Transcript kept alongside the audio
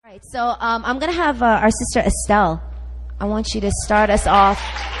Right, so I'm going to have our sister Estelle. I want you to start us off.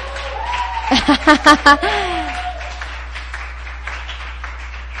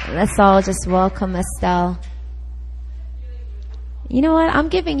 Let's all just welcome Estelle. You know what? I'm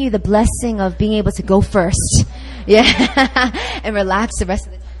giving you the blessing of being able to go first. Yeah. And relax the rest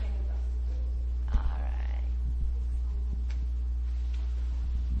of the time. All right.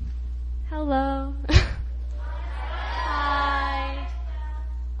 Hello. Hi.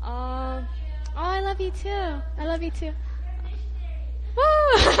 Oh, I love you too. I love you too. Woo!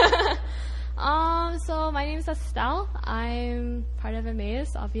 So my name is Estelle. I'm part of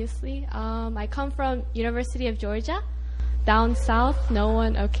Emmaus, obviously. I come from University of Georgia, down south. No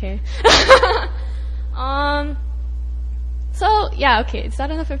one, okay. So yeah, okay. Is that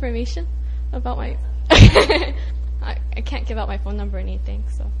enough information about my? I can't give out my phone number or anything,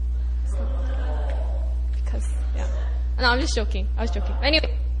 so because yeah. No, I'm just joking. I was joking.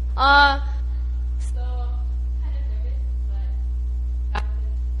 Anyway, so kind of nervous,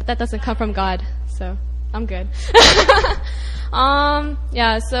 but that doesn't come from God, so I'm good.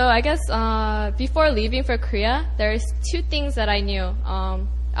 Yeah. So I guess before leaving for Korea, there's two things that I knew.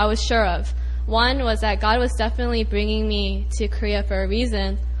 I was sure of. One was that God was definitely bringing me to Korea for a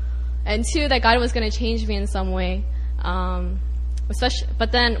reason, and two, that God was going to change me in some way.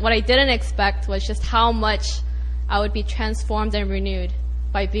 But then what I didn't expect was just how much I would be transformed and renewed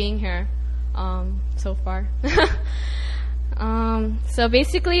by being here so far. So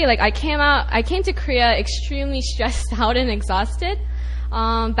basically, like I came to Korea extremely stressed out and exhausted.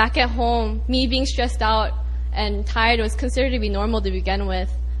 Back at home, me being stressed out and tired was considered to be normal to begin with.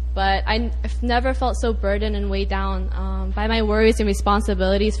 But I've never felt so burdened and weighed down by my worries and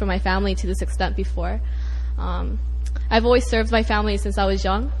responsibilities for my family to this extent before. I've always served my family since I was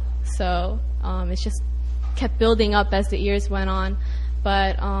young, so it's just kept building up as the years went on.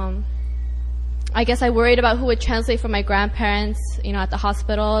 But I guess I worried about who would translate for my grandparents, at the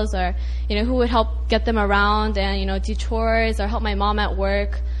hospitals, or who would help get them around and do chores, or help my mom at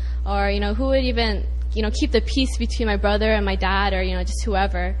work, or who would even keep the peace between my brother and my dad, or just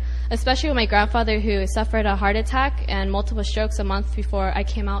whoever. Especially with my grandfather, who suffered a heart attack and multiple strokes a month before I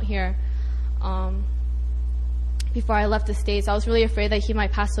came out here. Before I left the States, I was really afraid that he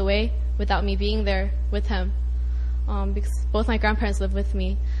might pass away without me being there with him, because both my grandparents live with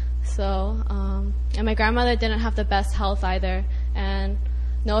me. So, and my grandmother didn't have the best health either. And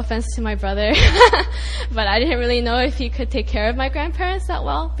no offense to my brother, but I didn't really know if he could take care of my grandparents that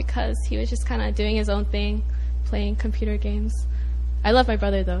well, because he was just kind of doing his own thing, playing computer games. I love my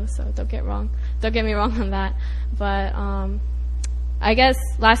brother though, so don't get me wrong on that. But I guess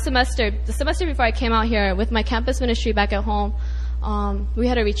the semester before I came out here with my campus ministry back at home, we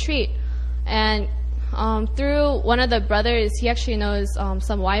had a retreat, and through one of the brothers, he actually knows some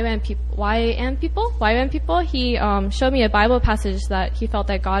YWAM people. He showed me a Bible passage that he felt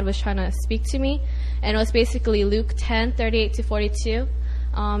that God was trying to speak to me, and it was basically Luke 10:38-42.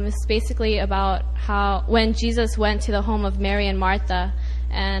 It's basically about how when Jesus went to the home of Mary and Martha,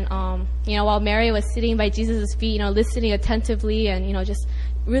 and while Mary was sitting by Jesus' feet, listening attentively and just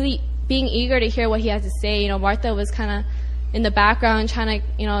really being eager to hear what he had to say, Martha was kind of in the background, trying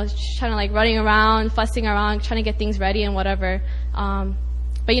to like running around, fussing around, trying to get things ready and whatever.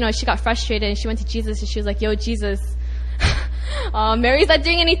 But she got frustrated and she went to Jesus and she was like, "Yo, Jesus, Mary's not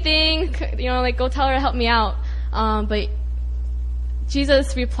doing anything. Go tell her to help me out." But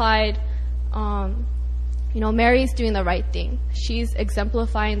Jesus replied, "Mary's doing the right thing. She's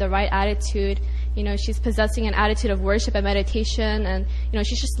exemplifying the right attitude. She's possessing an attitude of worship and meditation, and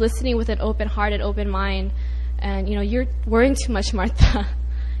she's just listening with an open heart and open mind." And, you're worrying too much, Martha.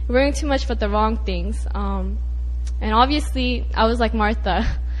 You're worrying too much about the wrong things. And obviously, I was like Martha.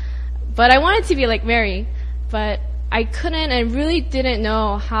 But I wanted to be like Mary. But I couldn't and really didn't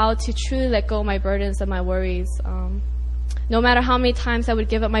know how to truly let go of my burdens and my worries. No matter how many times I would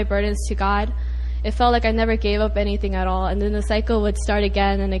give up my burdens to God, it felt like I never gave up anything at all. And then the cycle would start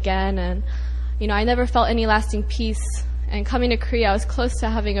again and again. And, I never felt any lasting peace. And coming to Korea, I was close to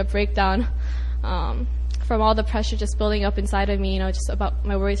having a breakdown. From all the pressure just building up inside of me, just about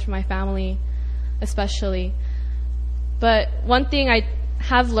my worries for my family, especially. But one thing I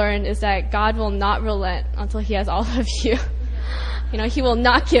have learned is that God will not relent until He has all of you. He will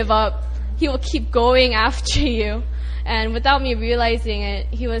not give up. He will keep going after you. And without me realizing it,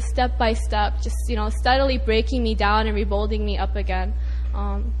 He was step by step, just, steadily breaking me down and rebuilding me up again.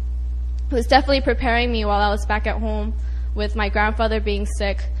 He was definitely preparing me while I was back at home with my grandfather being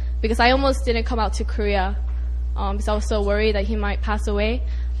sick, because I almost didn't come out to Korea because I was so worried that he might pass away.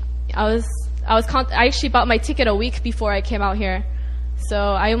 I actually bought my ticket a week before I came out here, So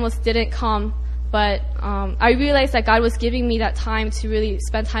I almost didn't come. But I realized that God was giving me that time to really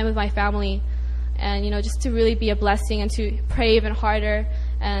spend time with my family and, just to really be a blessing and to pray even harder.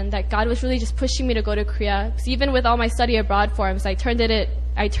 And that God was really just pushing me to go to Korea. Because even with all my study abroad forms, I turned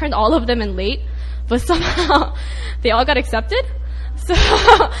all of them in late. But somehow they all got accepted. So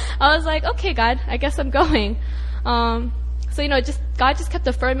I was like, okay, God, I guess I'm going. God just kept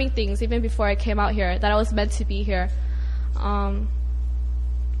affirming things even before I came out here, that I was meant to be here. And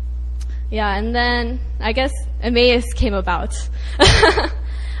then I guess Emmaus came about. I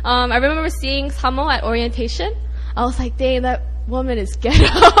remember seeing Samo at orientation. I was like, dang, that woman is ghetto.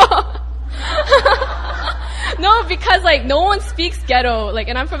 No, because no one speaks ghetto,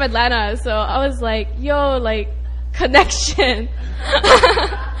 and I'm from Atlanta, so I was like, yo, connection.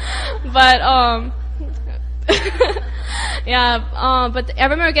 But but I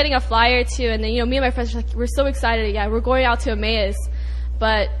remember getting a flyer too, and then me and my friends were like, we're so excited, we're going out to Emmaus.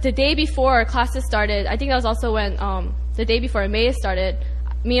 But the day before classes started, I think that was also when the day before Emmaus started,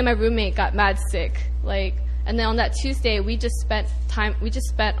 me and my roommate got mad sick. And then on that Tuesday, we just spent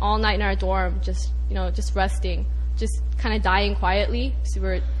all night in our dorm, just resting, just kind of dying quietly. So we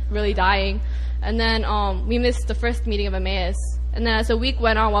were really dying. And then we missed the first meeting of Emmaus. And then as the week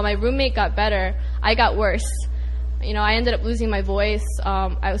went on, while my roommate got better, I got worse. I ended up losing my voice.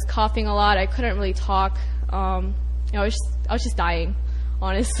 I was coughing a lot. I couldn't really talk. I was just dying,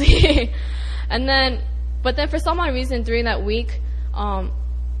 honestly. But then for some odd reason during that week,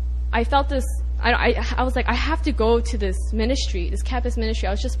 I felt this. I was like, I have to go to this ministry, this campus ministry.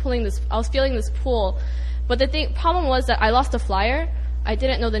 I was feeling this pull. But the problem was that I lost a flyer. I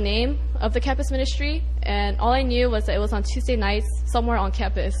didn't know the name of the campus ministry, and all I knew was that it was on Tuesday nights somewhere on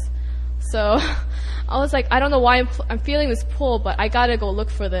campus. So I was like, I don't know why I'm feeling this pull, but I gotta go look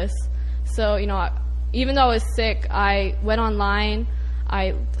for this. So, even though I was sick, I went online.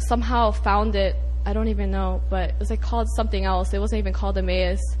 I somehow found it. I don't even know, but it was called something else. It wasn't even called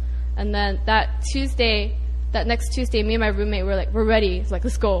Emmaus. And then that next Tuesday, me and my roommate were like, we're ready. It's like,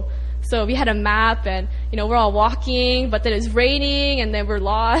 let's go. So we had a map, and we're all walking, but then it's raining, and then we're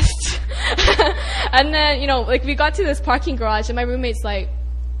lost. And then we got to this parking garage, and my roommate said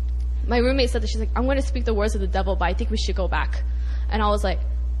that she's like, I'm going to speak the words of the devil, but I think we should go back. And I was like,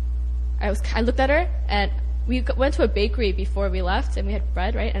 I looked at her, and we went to a bakery before we left, and we had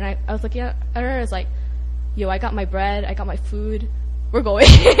bread, right? And I was looking at her, I was like, yo, I got my bread, I got my food. We're going.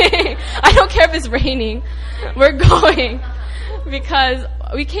 I don't care if it's raining. We're going. Because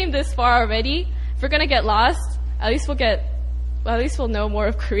we came this far already. If we're going to get lost, at least we'll know more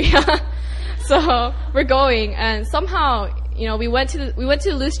of Korea. So we're going. And somehow, we went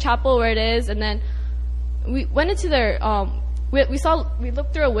to Luce Chapel where it is, and then we went into their, we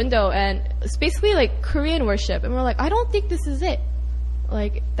looked through a window, and it's basically Korean worship. And we're like, I don't think this is it.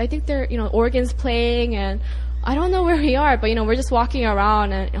 I think they're, organs playing, and I don't know where we are, but we're just walking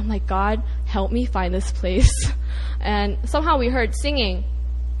around, and I'm like, God, help me find this place. And somehow we heard singing,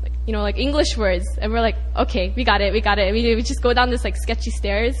 English words, and we're like, okay, we got it. And we just go down this sketchy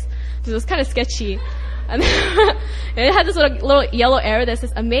stairs. So it was kind of sketchy, and it had this little yellow arrow that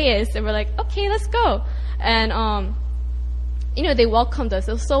says Emmaus, and we're like, okay, let's go. And they welcomed us.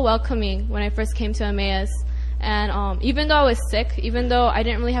 It was so welcoming when I first came to Emmaus. And even though I was sick, even though I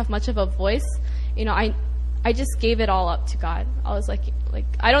didn't really have much of a voice, I just gave it all up to God. I was like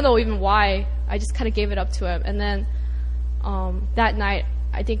I don't know even why. I just kind of gave it up to Him. And then that night,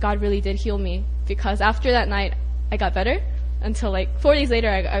 I think God really did heal me, because after that night, I got better until 4 days later,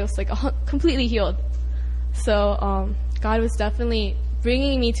 I was completely healed. So God was definitely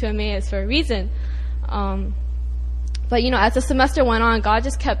bringing me to Emmaus for a reason. But as the semester went on, God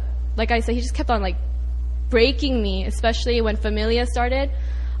just kept, like I said, He just kept on breaking me, especially when Familia started.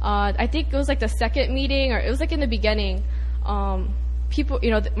 I think it was the second meeting, or it was in the beginning. People,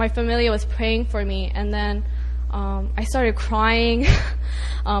 my Familia was praying for me, and then I started crying.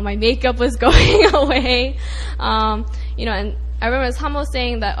 My makeup was going away. And I remember Samo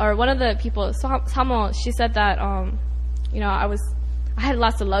saying that, or one of the people, Samo, she said that, I had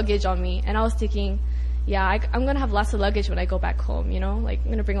lots of luggage on me, and I was thinking, I'm going to have lots of luggage when I go back home, I'm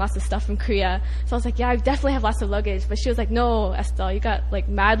going to bring lots of stuff from Korea. So I was like, I definitely have lots of luggage. But she was like, no, Estelle, you got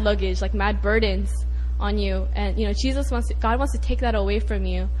mad luggage, mad burdens on you. And, God wants to take that away from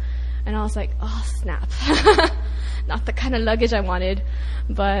you. And I was like, oh, snap. Not the kind of luggage I wanted.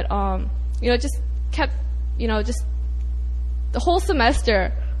 But, just kept, just the whole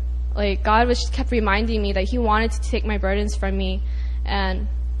semester, God just kept reminding me that He wanted to take my burdens from me. And,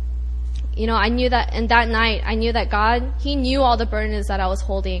 I knew that, and that night, I knew that God, He knew all the burdens that I was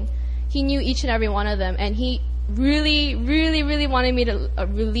holding. He knew each and every one of them, and He really, really, really wanted me to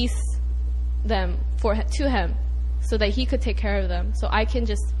release them to him so that he could take care of them, so I can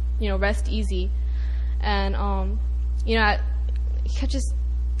just, rest easy. And, he kept just,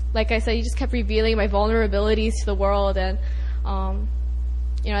 like I said, he just kept revealing my vulnerabilities to the world. And,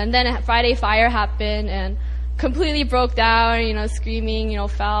 and then Friday Fire happened and completely broke down, screaming,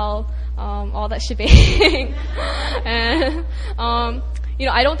 fell, all that shebang. And,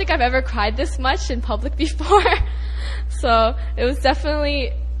 I don't think I've ever cried this much in public before. So it was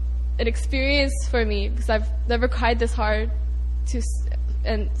definitely an experience for me, because I've never cried this hard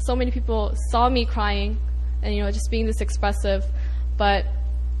and so many people saw me crying and, just being this expressive. But,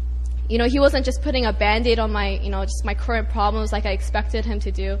 he wasn't just putting a Band-Aid on my, just my current problems like I expected him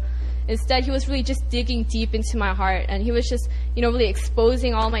to do. Instead, he was really just digging deep into my heart, and he was just, really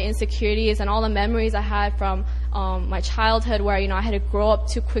exposing all my insecurities and all the memories I had from my childhood, where, I had to grow up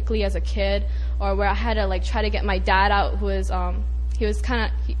too quickly as a kid, or where I had to try to get my dad out, who was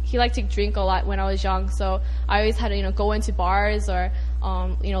he liked to drink a lot when I was young, so I always had to go into bars or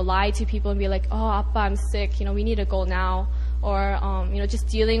lie to people and be like, oh, Appa, I'm sick, we need to go now, or just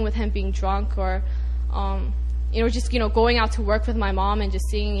dealing with him being drunk, or just going out to work with my mom and just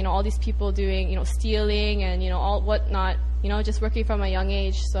seeing all these people doing stealing and all whatnot, just working from a young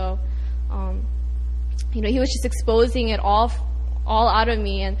age. So he was just exposing it all out of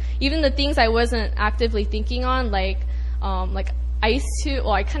me, and even the things I wasn't actively thinking on, like I used to,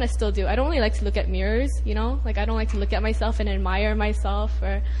 well, I kind of still do. I don't really like to look at mirrors, I don't like to look at myself and admire myself,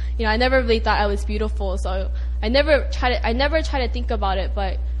 or I never really thought I was beautiful, so I never try to think about it.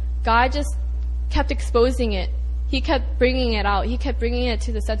 But God just kept exposing it. He kept bringing it out. He kept bringing it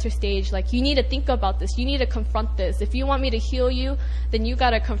to the center stage. Like, you need to think about this. You need to confront this. If you want me to heal you, then you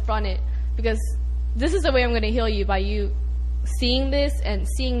got to confront it, because this is the way I'm going to heal you, by you seeing this and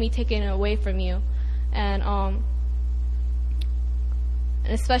seeing me taking it away from you. And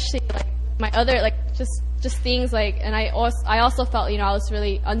especially my other just things, and I also felt I was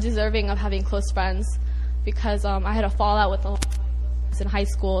really undeserving of having close friends, because I had a fallout with a lot of friends in high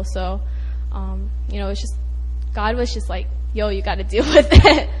school. So it's just, God was just like, yo, you got to deal with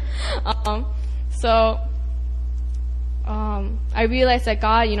it. I realized that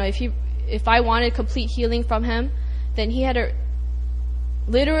God, if I wanted complete healing from him, then he had to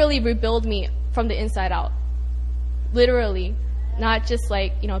literally rebuild me from the inside out. Literally. Not just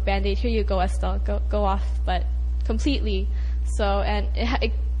Band-Aid, here you go, Estelle, go off, but completely. So, and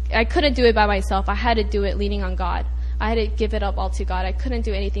I couldn't do it by myself. I had to do it leaning on God. I had to give it up all to God. I couldn't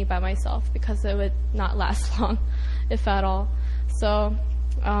do anything by myself, because it would not last long, if at all. So,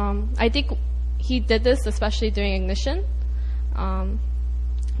 I think he did this especially during Ignition,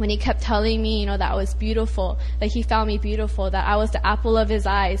 when he kept telling me, that I was beautiful, that he found me beautiful, that I was the apple of his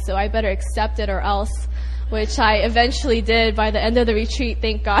eye, so I better accept it or else. Which I eventually did by the end of the retreat,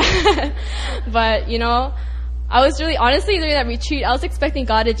 thank God. But, I was really, honestly, during that retreat, I was expecting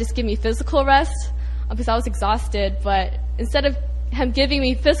God to just give me physical rest, because I was exhausted. But instead of him giving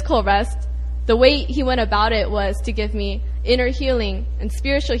me physical rest, the way he went about it was to give me inner healing and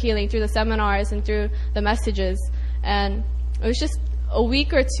spiritual healing through the seminars and through the messages. And it was just a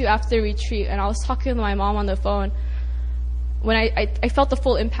week or two after the retreat, and I was talking to my mom on the phone, when I felt the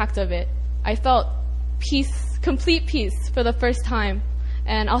full impact of it. I felt peace, complete peace for the first time.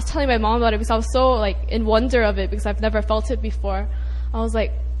 And I was telling my mom about it, because I was so in wonder of it, because I've never felt it before. I was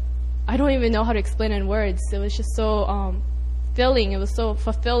like, I don't even know how to explain it in words. It was just so filling. It was so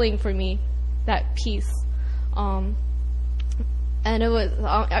fulfilling for me, that peace. And it was,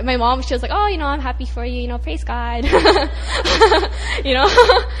 my mom, she was like, oh, I'm happy for you, praise God. So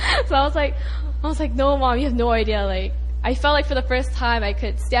I was like, no, Mom, you have no idea. I felt like for the first time I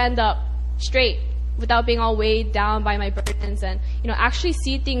could stand up straight without being all weighed down by my burdens, and actually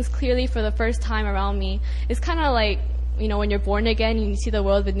see things clearly for the first time around me. It's kind of like when you're born again and you see the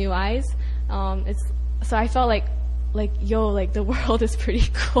world with new eyes. So I felt like yo, the world is pretty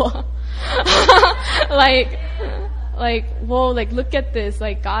cool. Whoa, look at this.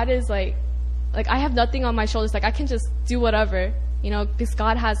 God is I have nothing on my shoulders. I can just do whatever, because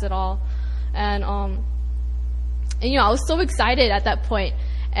God has it all. And I was so excited at that point.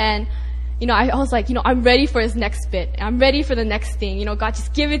 And I was like, I'm ready for his next bit. I'm ready for the next thing. God,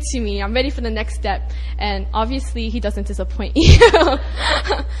 just give it to me. I'm ready for the next step. And obviously, he doesn't disappoint you.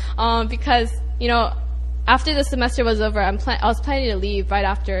 Because, after the semester was over, I was planning to leave right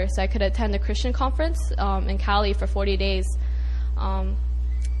after so I could attend a Christian conference in Cali for 40 days.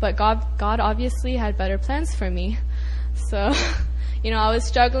 But God obviously had better plans for me. So, I was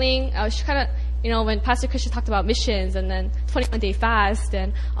struggling. I was kind of, when Pastor Christian talked about missions and then 21-day fast,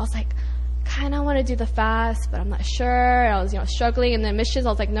 and I was like, kind of want to do the fast, but I'm not sure. I was, struggling. And then missions, I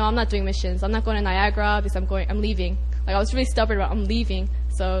was like, no, I'm not doing missions. I'm not going to Niagara because I'm leaving. Like, I was really stubborn about I'm leaving.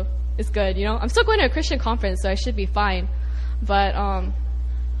 So it's good, I'm still going to a Christian conference, so I should be fine. But,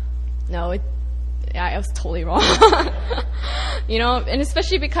 no, I was totally wrong. And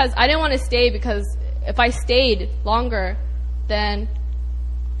especially because I didn't want to stay, because if I stayed longer, then,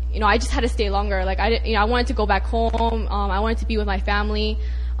 I just had to stay longer. Like, I wanted to go back home. I wanted to be with my family.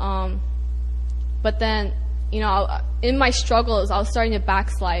 But then, in my struggles, I was starting to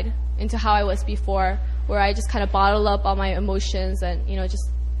backslide into how I was before, where I just kind of bottle up all my emotions and,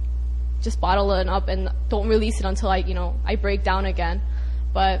 just bottle it up and don't release it until I break down again.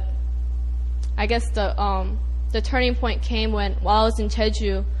 But I guess the turning point came while I was in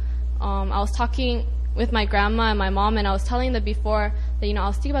Jeju, I was talking with my grandma and my mom, and I was telling them before that, I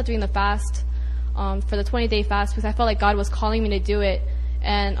was thinking about doing the fast, for the 20-day fast, because I felt like God was calling me to do it.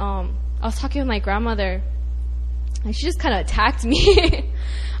 And, I was talking with my grandmother, and she just kind of attacked me.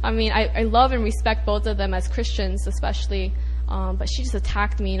 I mean, I love and respect both of them as Christians, especially, but she just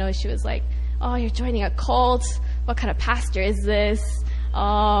attacked me. She was like, "Oh, you're joining a cult. What kind of pastor is this?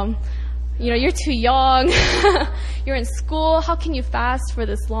 You're too young. You're in school. How can you fast for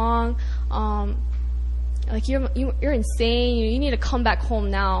this long? Like, you're insane. You need to come back home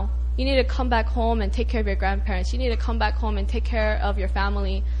now. You need to come back home and take care of your grandparents. You need to come back home and take care of your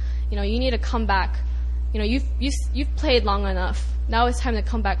family. You need to come back. You've played long enough. Now it's time to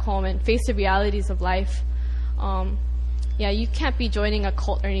come back home and face the realities of life. You can't be joining a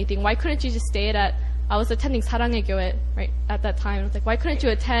cult or anything. Why couldn't you just stay I was attending 사랑의 교회 right at that time. I was like, why couldn't you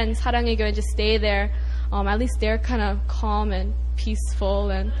attend 사랑의 교회 and just stay there? At least they're kind of calm and peaceful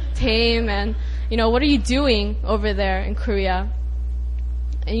and tame. And what are you doing over there in Korea?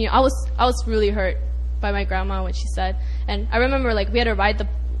 And I was really hurt by my grandma when she said. And I remember, like, we had to ride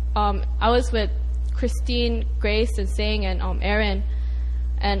I was with Christine, Grace, and Sang, and Aaron,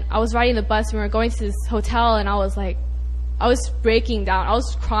 and I was riding the bus, and we were going to this hotel, and I was breaking down. I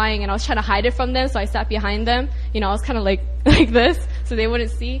was crying, and I was trying to hide it from them, so I sat behind them. I was kind of like this, so they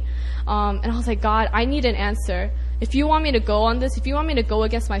wouldn't see. And I was like, God, I need an answer. If you want me to go on this, if you want me to go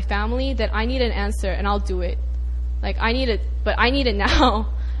against my family, then I need an answer, and I'll do it. Like, I need it, but I need it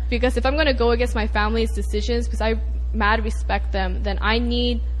now. Because if I'm going to go against my family's decisions, because I mad respect them, then I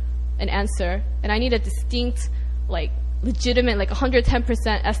need an answer. And I need a distinct, like, legitimate, like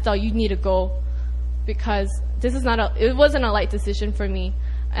 110%, Estelle, you need to go. Because it wasn't a light decision for me.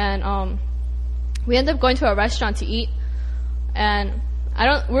 And we ended up going to a restaurant to eat. And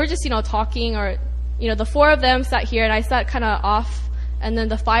we were just, talking, or, the four of them sat here and I sat kind of off. And then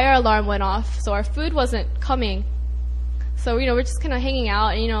the fire alarm went off, so our food wasn't coming. So, we're just kind of hanging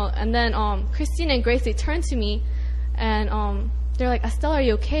out, and then Christine and Grace, they turned to me, and they're like, Estelle, are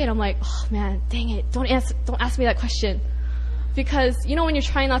you okay? And I'm like, oh man, dang it, don't ask me that question. Because, when you're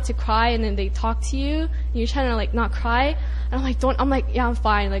trying not to cry, and then they talk to you, and you're trying to, like, not cry, and I'm like, yeah, I'm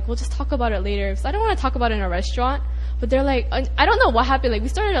fine, like, we'll just talk about it later. So I don't want to talk about it in a restaurant, but they're like, I don't know what happened, like, we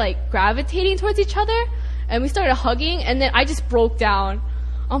started, like, gravitating towards each other, and we started hugging, and then I just broke down.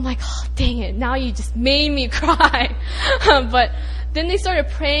 I'm like, oh, dang it, now you just made me cry. But then they started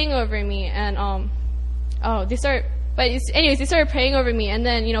praying over me, and they started praying over me, and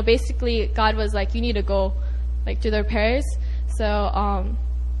then, basically God was like, you need to go, like, to their prayers. So I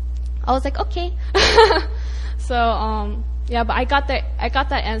was like, okay. So but I got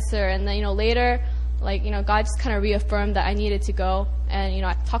that answer, and then, later, like, God just kind of reaffirmed that I needed to go. And,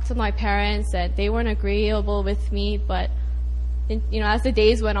 I talked to my parents, and they weren't agreeable with me, but as the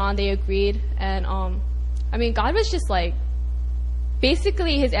days went on, they agreed. And, God was just like,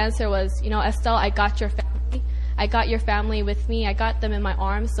 basically his answer was, Estelle, I got your family. I got your family with me. I got them in my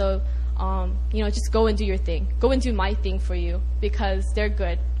arms. So, just go and do your thing. Go and do my thing for you, because they're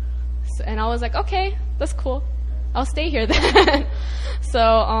good. So, and I was like, okay, that's cool. I'll stay here then.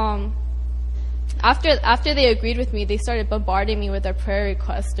 So, after they agreed with me, they started bombarding me with their prayer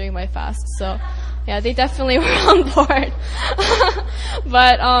requests during my fast. So, yeah, they definitely were on board.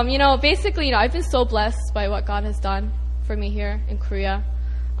 But, basically, I've been so blessed by what God has done for me here in Korea.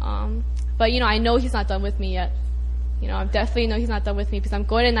 But, I know He's not done with me yet. I definitely know He's not done with me, because I'm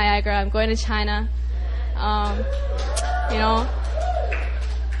going to Niagara, I'm going to China. I'm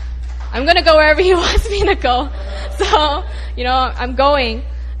going to go wherever He wants me to go. So, I'm going.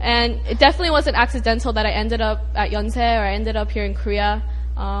 And it definitely wasn't accidental that I ended up at Yonsei, or I ended up here in Korea.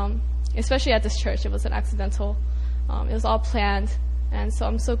 Especially at this church, it wasn't accidental. It was all planned. And so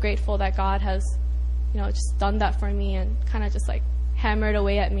I'm so grateful that God has, just done that for me, and kind of just like hammered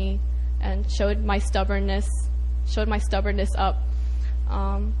away at me and showed my stubbornness up.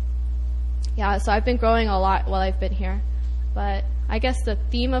 yeah, so I've been growing a lot while I've been here. But I guess the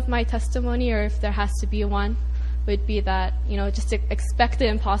theme of my testimony, or if there has to be one, would be that, just to expect the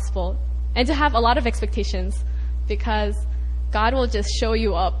impossible and to have a lot of expectations, because God will just show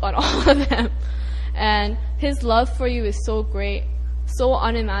you up on all of them. And his love for you is so great, so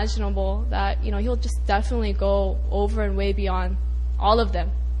unimaginable, that, he'll just definitely go over and way beyond all of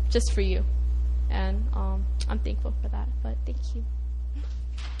them just for you. And I'm thankful for that. But thank you.